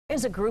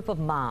Is a group of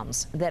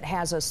moms that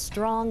has a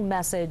strong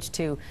message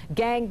to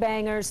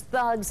gangbangers,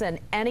 thugs, and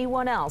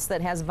anyone else that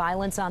has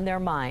violence on their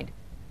mind.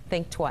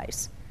 Think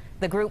twice.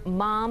 The group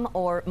Mom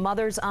or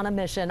Mothers on a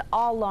Mission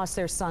all lost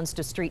their sons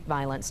to street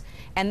violence,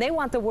 and they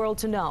want the world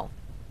to know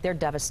they're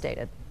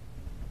devastated.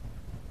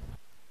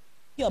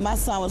 My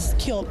son was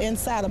killed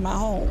inside of my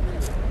home,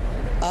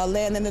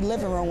 laying in the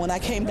living room when I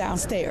came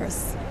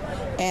downstairs,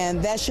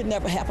 and that should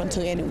never happen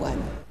to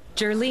anyone.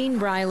 Jerlene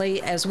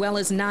Riley, as well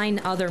as 9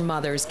 other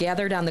mothers,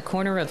 gathered on the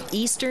corner of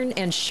Eastern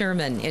and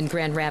Sherman in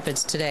Grand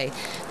Rapids today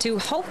to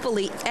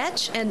hopefully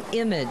etch an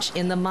image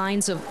in the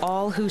minds of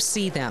all who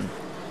see them.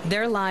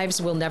 Their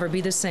lives will never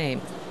be the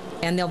same,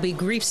 and they'll be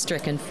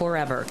grief-stricken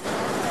forever.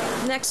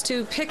 Next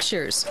to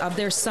pictures of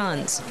their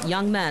sons,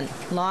 young men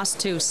lost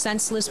to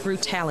senseless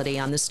brutality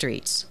on the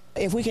streets.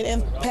 If we can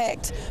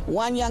impact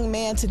one young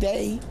man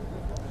today,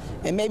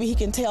 and maybe he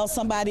can tell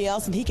somebody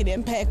else and he can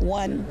impact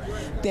one,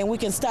 then we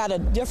can start a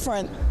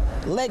different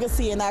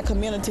legacy in our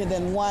community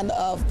than one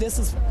of this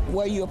is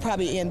where you'll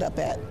probably end up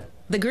at.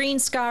 The green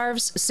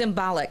scarves,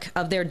 symbolic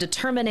of their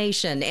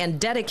determination and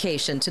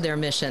dedication to their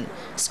mission.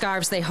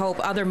 Scarves they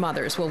hope other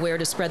mothers will wear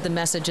to spread the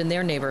message in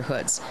their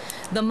neighborhoods.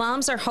 The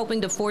moms are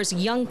hoping to force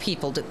young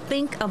people to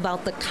think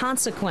about the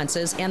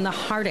consequences and the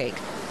heartache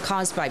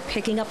caused by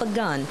picking up a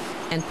gun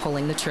and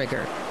pulling the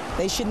trigger.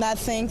 They should not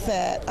think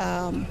that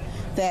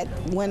that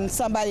when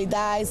somebody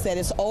dies that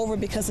it's over,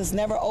 because it's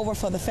never over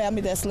for the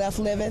family that's left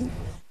living.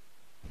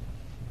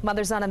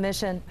 Mothers on a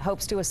Mission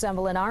hopes to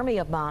assemble an army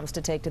of moms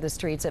to take to the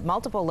streets at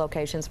multiple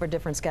locations for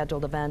different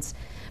scheduled events.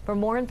 For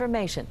more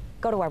information,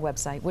 go to our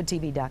website,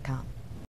 woodtv.com.